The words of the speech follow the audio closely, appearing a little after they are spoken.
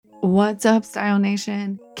What's up, Style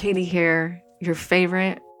Nation? Katie here, your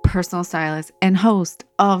favorite personal stylist and host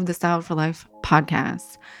of the Style for Life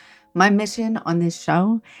podcast. My mission on this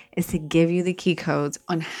show is to give you the key codes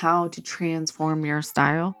on how to transform your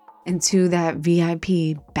style into that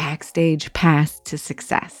VIP backstage pass to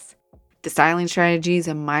success. The styling strategies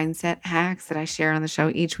and mindset hacks that I share on the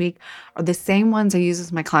show each week are the same ones I use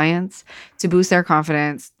with my clients to boost their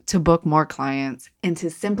confidence, to book more clients, and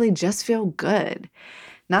to simply just feel good.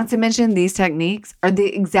 Not to mention, these techniques are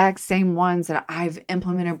the exact same ones that I've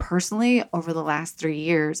implemented personally over the last 3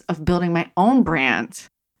 years of building my own brand.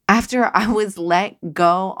 After I was let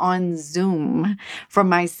go on Zoom from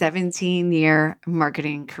my 17-year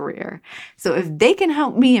marketing career. So if they can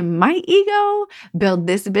help me in my ego build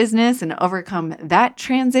this business and overcome that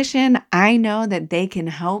transition, I know that they can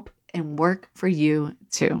help and work for you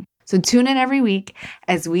too. So tune in every week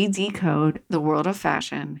as we decode the world of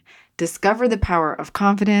fashion, discover the power of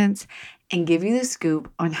confidence, and give you the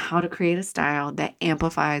scoop on how to create a style that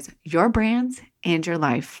amplifies your brands and your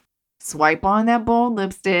life. Swipe on that bold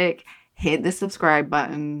lipstick, hit the subscribe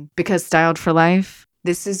button, because Styled for Life,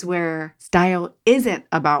 this is where style isn't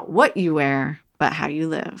about what you wear, but how you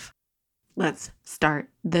live. Let's start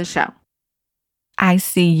the show. I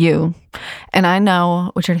see you, and I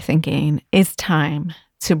know what you're thinking. It's time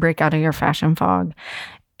to break out of your fashion fog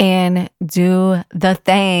and do the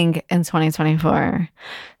thing in 2024.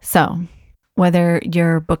 So whether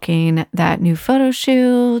you're booking that new photo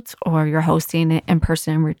shoot or you're hosting an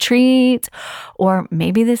in-person retreat, or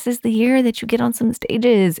maybe this is the year that you get on some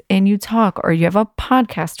stages and you talk, or you have a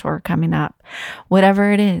podcast tour coming up,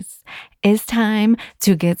 whatever it is, it's time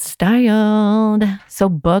to get styled. So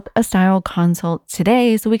book a style consult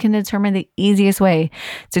today so we can determine the easiest way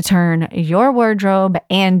to turn your wardrobe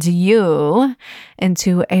and you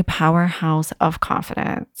into a powerhouse of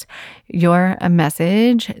confidence. Your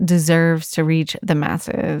message deserves to reach the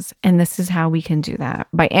masses. And this is how we can do that,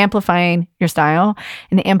 by amplifying your style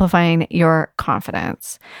and amplifying your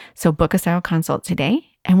confidence. So book a style consult today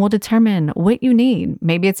and we'll determine what you need.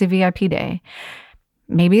 Maybe it's a VIP day.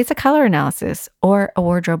 Maybe it's a color analysis or a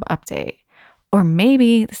wardrobe update. Or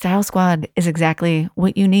maybe the Style Squad is exactly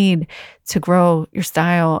what you need to grow your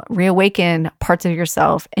style, reawaken parts of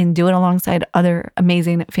yourself, and do it alongside other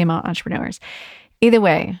amazing female entrepreneurs. Either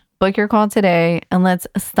way, book your call today and let's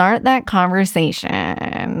start that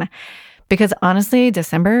conversation. Because honestly,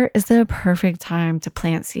 December is the perfect time to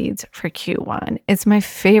plant seeds for Q1. It's my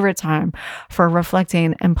favorite time for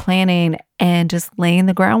reflecting and planning and just laying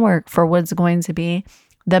the groundwork for what's going to be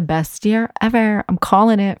the best year ever. I'm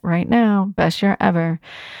calling it right now, best year ever.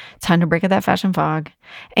 Time to break out that fashion fog.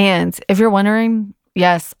 And if you're wondering,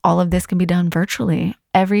 yes, all of this can be done virtually,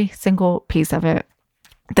 every single piece of it.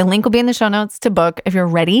 The link will be in the show notes to book if you're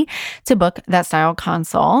ready to book that style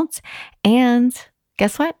consult. And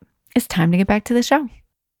guess what? It's time to get back to the show.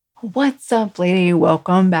 What's up, lady?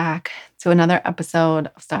 Welcome back to another episode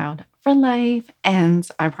of Styled for Life. And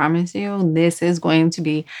I promise you, this is going to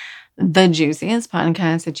be the juiciest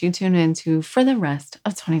podcast that you tune into for the rest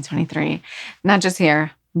of 2023. Not just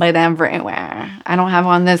here, but everywhere. I don't have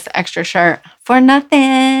on this extra shirt for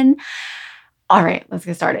nothing. All right, let's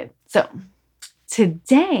get started. So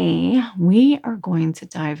today we are going to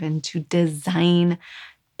dive into design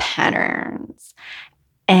patterns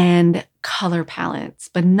and color palettes,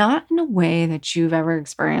 but not in a way that you've ever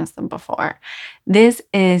experienced them before. This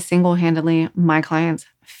is single-handedly my client's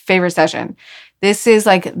favorite session. This is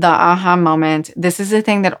like the aha moment. This is the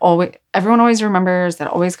thing that everyone always remembers, that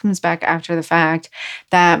always comes back after the fact,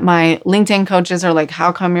 that my LinkedIn coaches are like,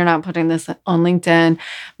 how come you're not putting this on LinkedIn?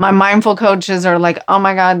 My mindful coaches are like, oh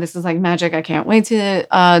my God, this is like magic. I can't wait to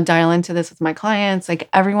dial into this with my clients. Like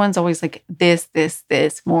everyone's always like this,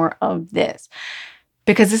 more of this.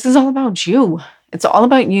 Because this is all about you. It's all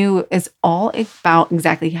about you. It's all about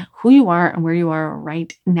exactly who you are and where you are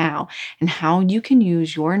right now and how you can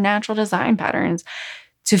use your natural design patterns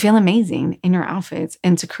to feel amazing in your outfits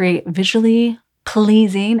and to create visually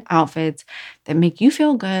pleasing outfits that make you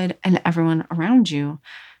feel good and everyone around you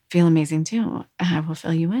feel amazing too. And I will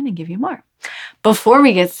fill you in and give you more. Before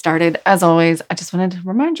we get started, as always, I just wanted to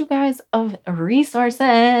remind you guys of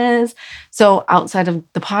resources. So outside of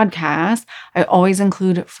the podcast, I always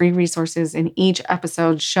include free resources in each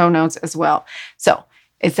episode's show notes as well. So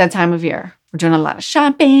it's that time of year. We're doing a lot of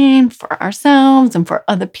shopping for ourselves and for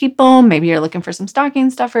other people. Maybe you're looking for some stocking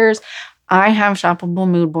stuffers. I have shoppable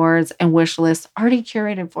mood boards and wish lists already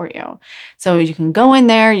curated for you. So you can go in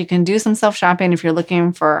there, you can do some self-shopping if you're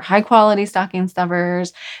looking for high quality stocking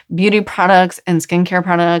stuffers, beauty products and skincare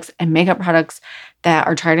products and makeup products that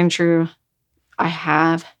are tried and true. I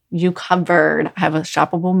have you covered. I have a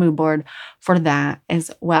shoppable mood board for that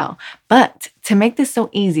as well. But to make this so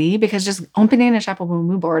easy, because just opening a shoppable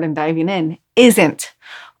mood board and diving in isn't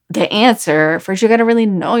the answer, first you got to really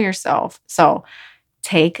know yourself. So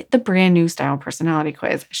take the brand new style personality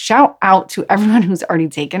quiz. Shout out to everyone who's already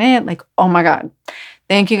taken it. Like, oh my God.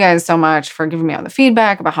 Thank you guys so much for giving me all the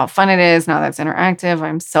feedback about how fun it is now that's interactive.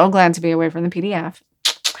 I'm so glad to be away from the PDF.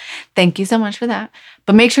 Thank you so much for that.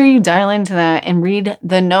 But make sure you dial into that and read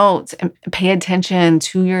the notes and pay attention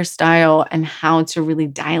to your style and how to really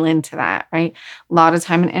dial into that, right? A lot of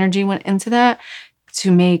time and energy went into that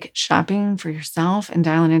to make shopping for yourself and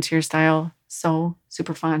dialing into your style so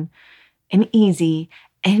super fun and easy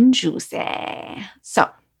and juicy. So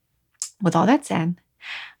with all that said,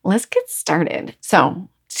 let's get started. So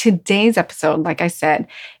today's episode, like I said,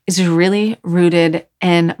 is really rooted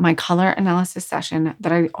in my color analysis session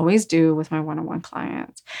that I always do with my one-on-one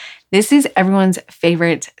clients. This is everyone's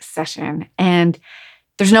favorite session, and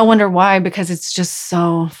there's no wonder why, because it's just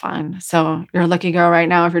so fun. So you're a lucky girl right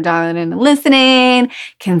now if you're dialing in and listening.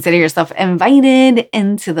 Consider yourself invited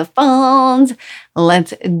into the phones.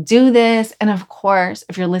 Let's do this. And of course,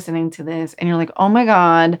 if you're listening to this and you're like, oh my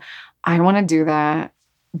God, I want to do that,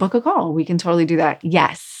 book a call. We can totally do that.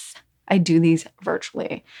 Yes, I do these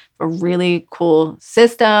virtually. A really cool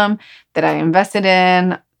system that I invested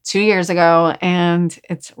in 2 years ago, and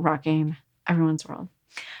it's rocking everyone's world.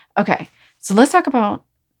 Okay, so let's talk about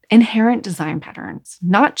inherent design patterns,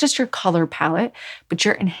 not just your color palette, but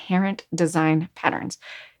your inherent design patterns.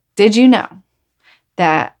 Did you know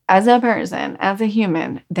that as a person, as a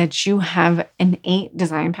human, that you have innate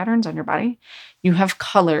design patterns on your body? You have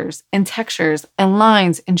colors and textures and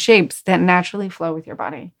lines and shapes that naturally flow with your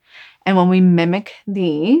body. And when we mimic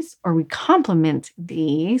these or we complement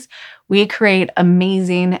these, we create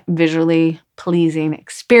amazing, visually pleasing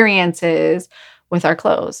experiences with our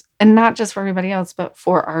clothes. And not just for everybody else, but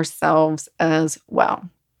for ourselves as well.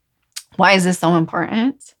 Why is this so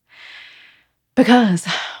important? Because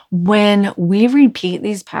when we repeat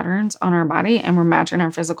these patterns on our body and we're matching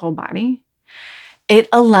our physical body, it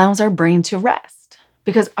allows our brain to rest.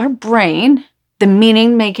 Because our brain, the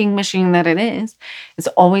meaning-making machine that it is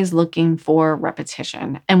always looking for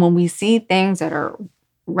repetition. And when we see things that are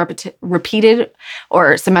repeated,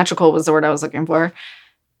 or symmetrical was the word I was looking for,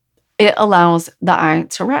 it allows the eye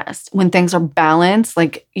to rest. When things are balanced,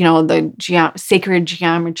 like, the sacred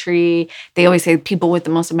geometry, they always say people with the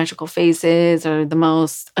most symmetrical faces are the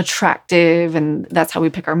most attractive, and that's how we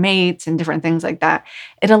pick our mates and different things like that.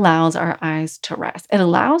 It allows our eyes to rest. It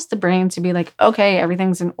allows the brain to be like, okay,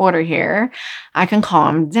 everything's in order here. I can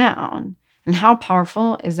calm down. And how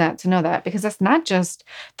powerful is that to know that? Because that's not just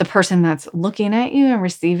the person that's looking at you and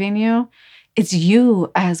receiving you. It's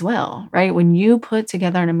you as well, right? When you put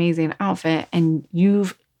together an amazing outfit and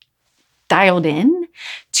you've dialed in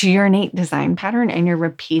to your innate design pattern and you're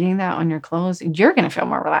repeating that on your clothes, you're going to feel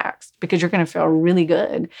more relaxed because you're going to feel really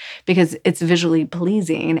good because it's visually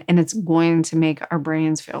pleasing, and it's going to make our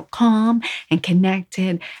brains feel calm and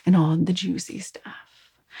connected and all the juicy stuff.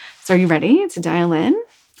 So are you ready to dial in?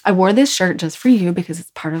 I wore this shirt just for you because it's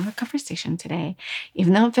part of a conversation today,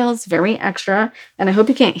 even though it feels very extra. And I hope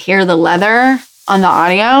you can't hear the leather on the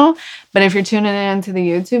audio, but if you're tuning into the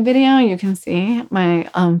YouTube video, you can see my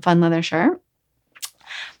fun leather shirt.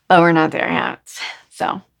 But we're not there yet.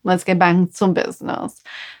 So let's get back to business.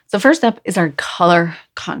 So first up is our color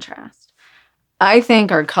contrast. I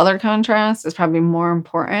think our color contrast is probably more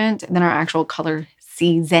important than our actual color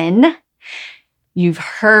season. You've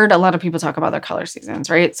heard a lot of people talk about their color seasons,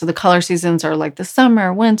 right? So the color seasons are like the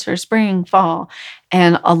summer, winter, spring, fall.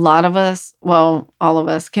 And a lot of us, well, all of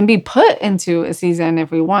us can be put into a season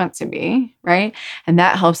if we want to be, right? And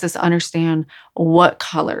that helps us understand what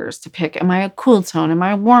colors to pick. Am I a cool tone? Am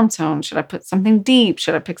I a warm tone? Should I put something deep?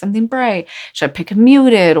 Should I pick something bright? Should I pick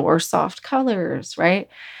muted or soft colors, right?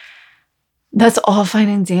 That's all fine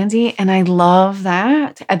and dandy, and I love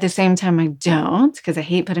that. At the same time, I don't, because I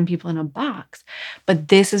hate putting people in a box. But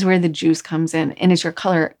this is where the juice comes in, and it's your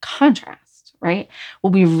color contrast, right?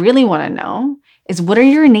 What we really want to know is, what are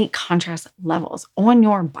your innate contrast levels on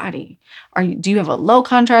your body? Do you have a low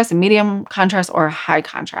contrast, a medium contrast, or a high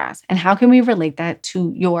contrast? And how can we relate that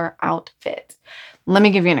to your outfit? Let me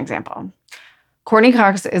give you an example. Courtney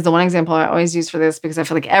Cox is the one example I always use for this because I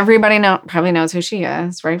feel like everybody probably knows who she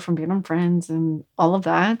is, right? From being on Friends and all of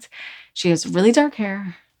that. She has really dark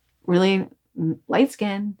hair, really light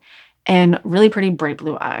skin, and really pretty bright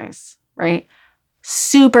blue eyes, right?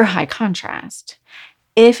 Super high contrast.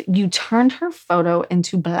 If you turned her photo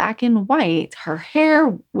into black and white, her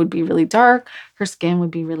hair would be really dark, her skin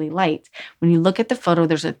would be really light. When you look at the photo,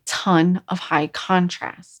 there's a ton of high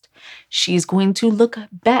contrast. She's going to look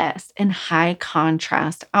best in high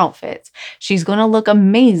contrast outfits. She's going to look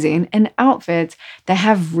amazing in outfits that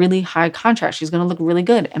have really high contrast. She's going to look really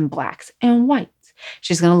good in blacks and whites.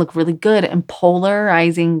 She's going to look really good in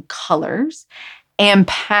polarizing colors and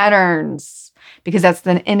patterns, because that's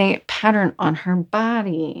the innate pattern on her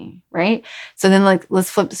body, right? So then, like, let's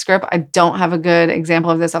flip the script. I don't have a good example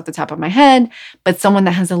of this off the top of my head, but someone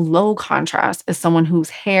that has a low contrast is someone whose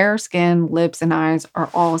hair, skin, lips, and eyes are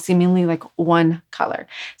all seemingly like one color.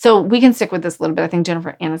 So we can stick with this a little bit. I think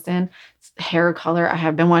Jennifer Aniston, hair color, I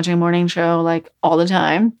have been watching Morning Show like all the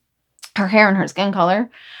time. Her hair and her skin color,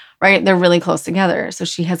 right? They're really close together. So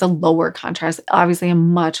she has a lower contrast, obviously a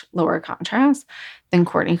much lower contrast than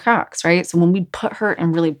Courtney Cox, right? So when we put her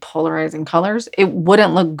in really polarizing colors, it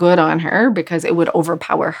wouldn't look good on her because it would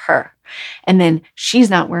overpower her. And then she's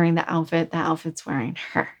not wearing the outfit's wearing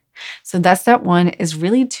her. So that's step one, is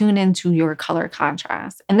really tune into your color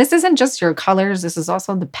contrast. And this isn't just your colors, this is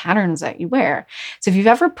also the patterns that you wear. So if you've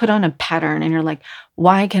ever put on a pattern and you're like,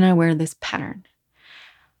 why can I wear this pattern?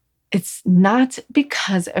 It's not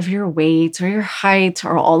because of your weight or your height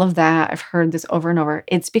or all of that. I've heard this over and over.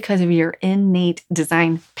 It's because of your innate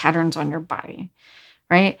design patterns on your body,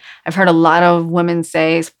 right? I've heard a lot of women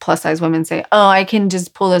say, plus size women say, oh, I can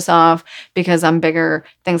just pull this off because I'm bigger,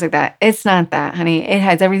 things like that. It's not that, honey. It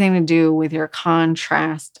has everything to do with your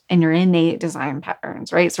contrast and your innate design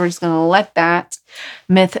patterns, right? So we're just going to let that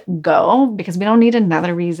myth go because we don't need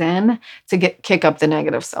another reason to kick up the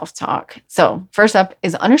negative self-talk. So first up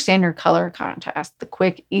is understand your color contrast. The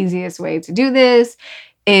quick, easiest way to do this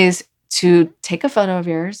is to take a photo of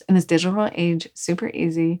yours in this digital age, super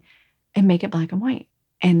easy, and make it black and white.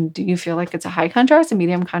 And do you feel like it's a high contrast, a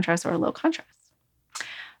medium contrast, or a low contrast?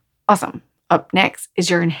 Awesome. Up next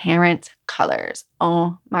is your inherent colors.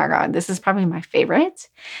 Oh my God, this is probably my favorite.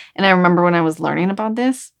 And I remember when I was learning about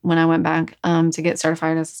this, when I went back to get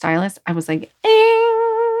certified as a stylist, I was like,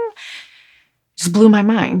 just blew my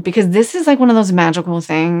mind, because this is like one of those magical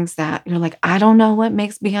things that you're like, I don't know what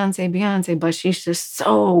makes Beyonce, but she's just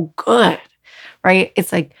so good, right?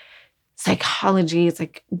 It's like psychology. It's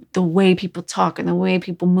like the way people talk and the way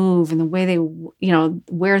people move and the way they,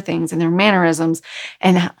 wear things and their mannerisms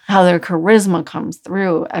and how their charisma comes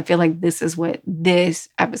through. I feel like this is what this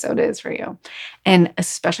episode is for you. And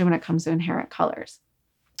especially when it comes to inherent colors.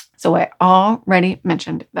 So I already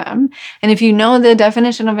mentioned them. And if you know the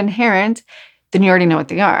definition of inherent, then you already know what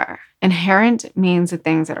they are. Inherent means the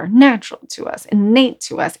things that are natural to us, innate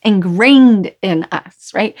to us, ingrained in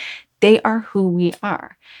us, right? They are who we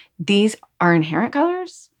are. These are inherent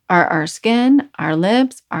colors, are our skin, our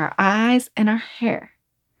lips, our eyes, and our hair.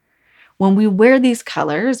 When we wear these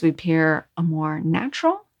colors, we appear more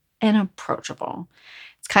natural and approachable.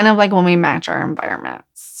 It's kind of like when we match our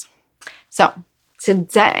environments. So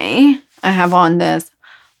today I have on this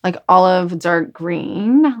like olive dark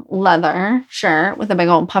green leather shirt with a big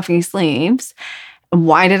old puffy sleeves.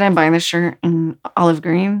 Why did I buy this shirt in olive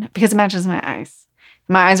green? Because it matches my eyes.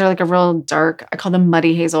 My eyes are like a real dark, I call them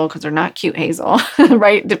muddy hazel because they're not cute hazel,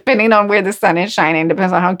 right? Depending on where the sun is shining,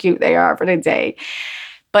 depends on how cute they are for the day.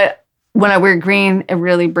 But when I wear green, it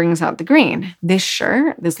really brings out the green. This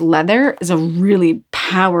shirt, this leather, is a really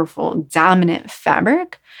powerful, dominant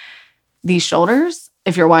fabric. These shoulders,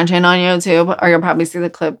 if you're watching on YouTube, or you'll probably see the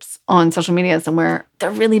clips on social media somewhere,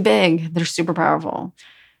 they're really big. They're super powerful,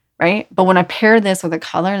 right? But when I pair this with a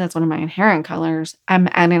color, that's one of my inherent colors, I'm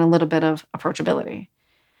adding a little bit of approachability.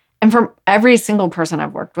 And for every single person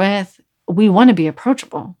I've worked with, we want to be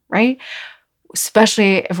approachable, right?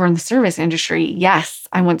 Especially if we're in the service industry. Yes,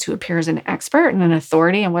 I want to appear as an expert and an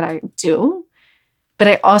authority in what I do, but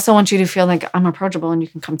I also want you to feel like I'm approachable and you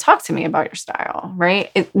can come talk to me about your style,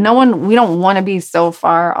 right? We don't want to be so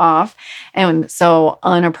far off and so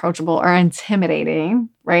unapproachable or intimidating,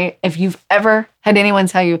 right? If you've ever had anyone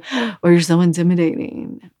tell you, oh, you're so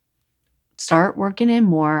intimidating, start working in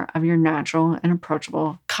more of your natural and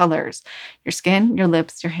approachable colors. Your skin, your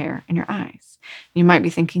lips, your hair, and your eyes. You might be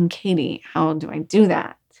thinking, Katie, how do I do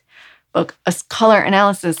that? Book a color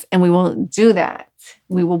analysis and we will do that.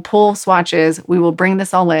 We will pull swatches. We will bring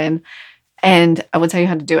this all in and I will tell you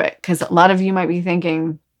how to do it. Because a lot of you might be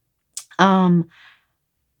thinking,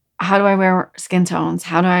 how do I wear skin tones?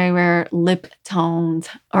 How do I wear lip tones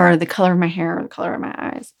or the color of my hair or the color of my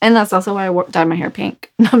eyes? And that's also why I dyed my hair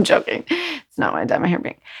pink. No, I'm joking. It's not why I dyed my hair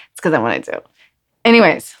pink. It's because I want to do.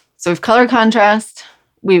 Anyways, so we've color contrast.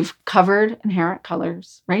 We've covered inherent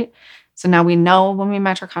colors, right? So now we know when we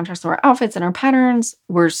match our contrast to our outfits and our patterns,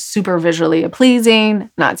 we're super visually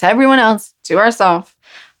pleasing, not to everyone else, to ourselves.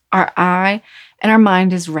 Our eye and our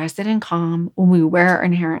mind is rested and calm when we wear our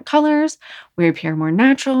inherent colors. We appear more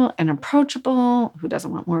natural and approachable. Who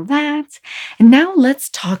doesn't want more of that? And now let's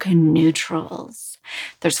talk neutrals.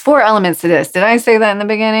 There's 4 elements to this. Did I say that in the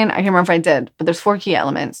beginning? I can't remember if I did, but there's 4 key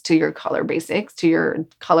elements to your color basics, to your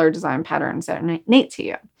color design patterns that are innate to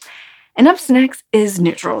you. And up next is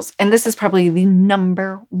neutrals. And this is probably the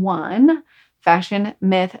number 1 fashion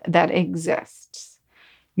myth that exists.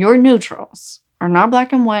 Your neutrals are not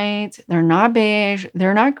black and white, they're not beige,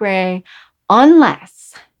 they're not gray,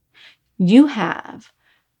 unless you have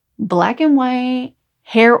black and white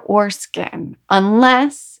hair or skin,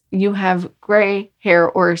 unless you have gray hair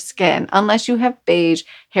or skin, unless you have beige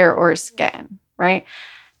hair or skin, right?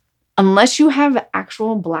 Unless you have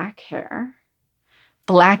actual black hair,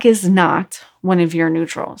 black is not one of your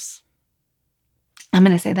neutrals. I'm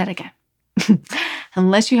going to say that again.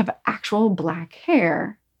 Unless you have actual black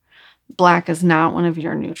hair, black is not one of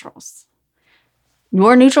your neutrals.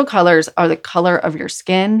 Your neutral colors are the color of your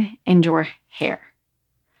skin and your hair.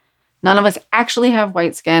 None of us actually have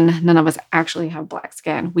white skin. None of us actually have black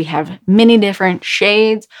skin. We have many different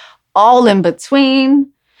shades, all in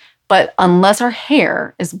between. But unless our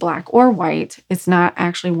hair is black or white, it's not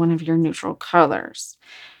actually one of your neutral colors.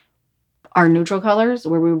 Our neutral colors,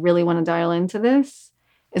 where we really want to dial into this,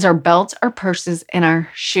 is our belts, our purses, and our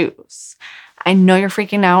shoes. I know you're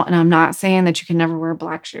freaking out, and I'm not saying that you can never wear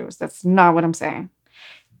black shoes. That's not what I'm saying.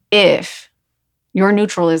 If your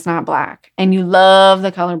neutral is not black and you love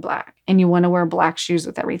the color black and you want to wear black shoes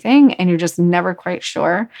with everything and you're just never quite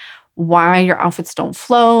sure why your outfits don't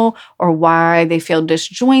flow or why they feel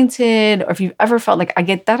disjointed, or if you've ever felt like, I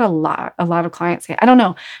get that a lot of clients say, I don't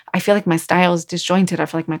know, I feel like my style is disjointed. I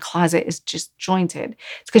feel like my closet is disjointed.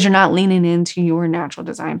 It's because you're not leaning into your natural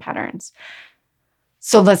design patterns.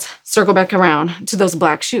 So let's circle back around to those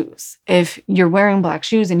black shoes. If you're wearing black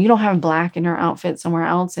shoes and you don't have black in your outfit somewhere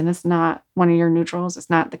else, and it's not one of your neutrals, it's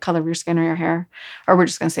not the color of your skin or your hair, or we're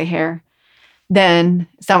just going to say hair, then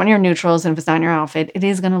it's not one of your neutrals. And if it's not in your outfit, it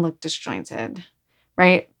is going to look disjointed,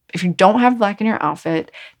 right? If you don't have black in your outfit,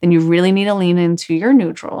 then you really need to lean into your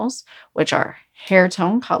neutrals, which are hair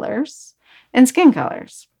tone colors and skin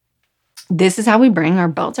colors. This is how we bring our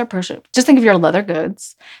belts, our purses. Just think of your leather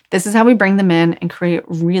goods. This is how we bring them in and create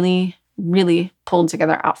really, really pulled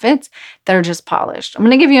together outfits that are just polished. I'm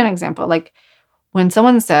going to give you an example. Like when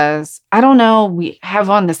someone says, I don't know, we have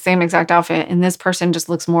on the same exact outfit and this person just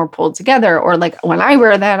looks more pulled together. Or like when I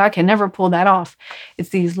wear that, I can never pull that off. It's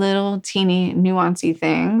these little teeny nuancy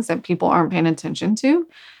things that people aren't paying attention to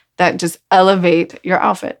that just elevate your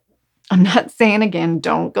outfit. I'm not saying, again,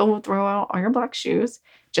 don't go throw out all your black shoes.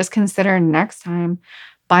 Just consider next time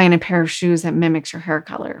buying a pair of shoes that mimics your hair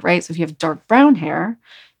color, right? So if you have dark brown hair,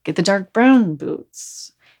 get the dark brown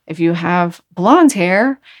boots. If you have blonde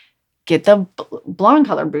hair, get the blonde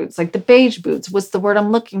color boots, like the beige boots. What's the word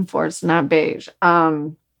I'm looking for? It's not beige.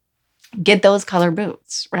 Get those color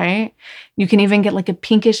boots, right? You can even get like a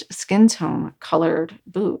pinkish skin tone colored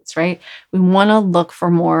boots, right? We want to look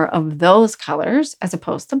for more of those colors as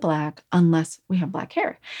opposed to black, unless we have black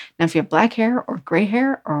hair. Now, if you have black hair or gray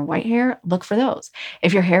hair or white hair, look for those.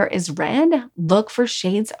 If your hair is red, look for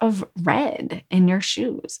shades of red in your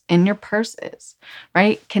shoes, in your purses,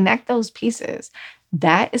 right? Connect those pieces.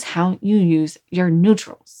 That is how you use your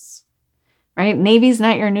neutrals. Right? Navy's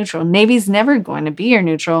not your neutral. Navy's never going to be your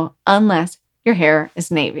neutral unless your hair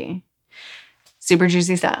is navy. Super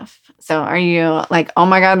juicy stuff. So are you like, oh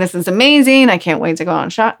my God, this is amazing. I can't wait to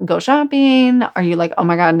go shopping. Are you like, oh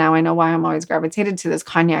my God, now I know why I'm always gravitated to those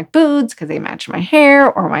cognac boots because they match my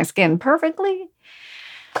hair or my skin perfectly?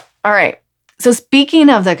 All right. So speaking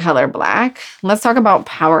of the color black, let's talk about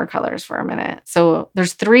power colors for a minute. So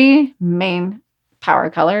there's 3 main power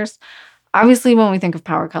colors. Obviously, when we think of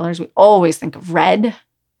power colors, we always think of red,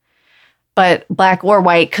 but black or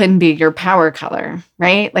white couldn't be your power color,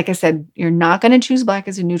 right? Like I said, you're not going to choose black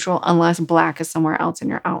as a neutral unless black is somewhere else in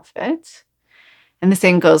your outfit. And the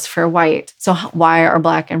same goes for white. So why are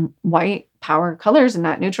black and white power colors and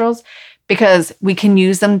not neutrals? Because we can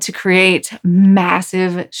use them to create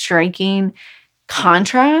massive, striking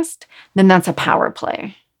contrast. Then that's a power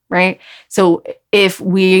play, right? So if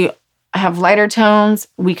we have lighter tones,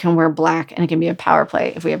 we can wear black and it can be a power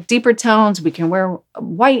play. If we have deeper tones, we can wear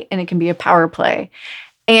white and it can be a power play.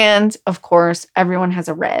 And of course, everyone has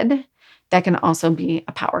a red that can also be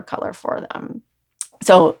a power color for them.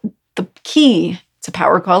 So the key to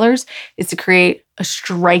power colors is to create a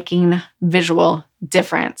striking visual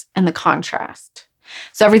difference in the contrast.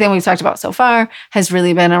 So everything we've talked about so far has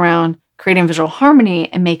really been around creating visual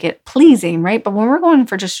harmony and make it pleasing, right? But when we're going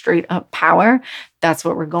for just straight up power, that's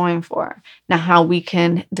what we're going for. Now, how we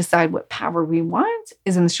can decide what power we want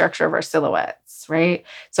is in the structure of our silhouettes, right?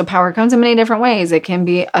 So power comes in many different ways. It can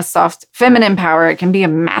be a soft feminine power. It can be a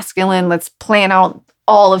masculine, let's plan out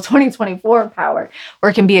all of 2024 power, or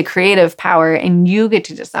it can be a creative power, and you get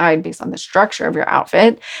to decide based on the structure of your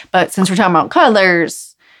outfit. But since we're talking about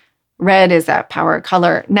colors, red is that power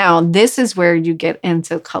color. Now, this is where you get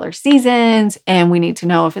into color seasons, and we need to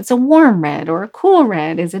know if it's a warm red or a cool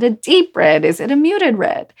red. Is it a deep red? Is it a muted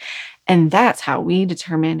red? And that's how we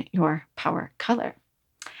determine your power color.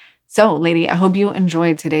 So, lady, I hope you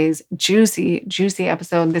enjoyed today's juicy, juicy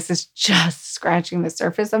episode. This is just scratching the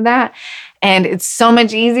surface of that. And it's so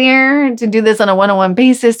much easier to do this on a one-on-one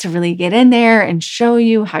basis to really get in there and show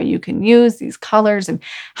you how you can use these colors and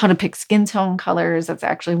how to pick skin tone colors. That's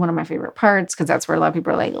actually one of my favorite parts because that's where a lot of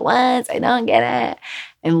people are like, what? I don't get it.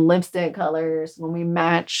 And lipstick colors, when we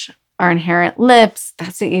match our inherent lips,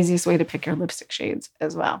 that's the easiest way to pick your lipstick shades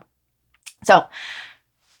as well. So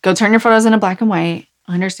go turn your photos into black and white.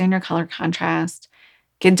 Understand your color contrast.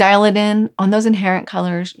 Get dialed in on those inherent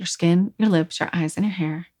colors, your skin, your lips, your eyes, and your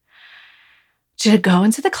hair. To go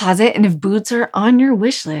into the closet, and if boots are on your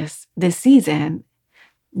wish list this season,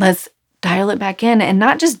 let's dial it back in and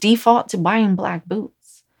not just default to buying black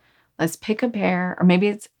boots. Let's pick a pair, or maybe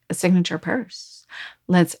it's a signature purse.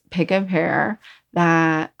 Let's pick a pair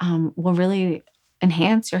that will really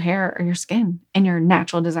enhance your hair or your skin and your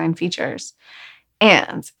natural design features.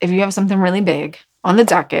 And if you have something really big on the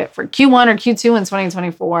docket for Q1 or Q2 in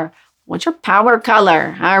 2024, what's your power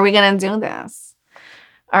color? How are we going to do this?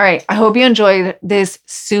 All right. I hope you enjoyed this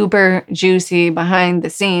super juicy behind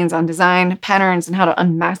the scenes on design patterns and how to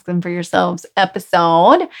unmask them for yourselves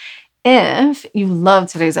episode. If you love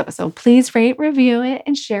today's episode, please rate, review it,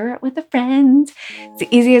 and share it with a friend. It's the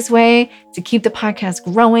easiest way to keep the podcast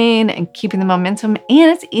growing and keeping the momentum,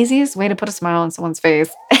 and it's the easiest way to put a smile on someone's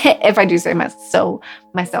face. If I do say so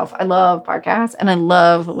myself, I love podcasts, and I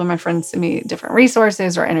love when my friends send me different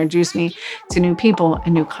resources or introduce me to new people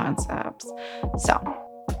and new concepts. So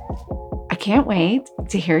I can't wait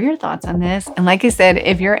to hear your thoughts on this. And like I said,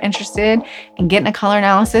 if you're interested in getting a color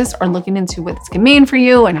analysis or looking into what this can mean for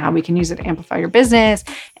you and how we can use it to amplify your business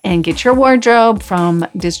and get your wardrobe from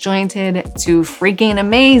disjointed to freaking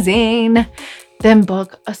amazing, then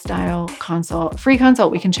book a style consult, free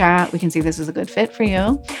consult. We can chat. We can see if this is a good fit for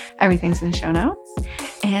you. Everything's in the show notes.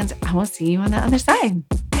 And I will see you on the other side.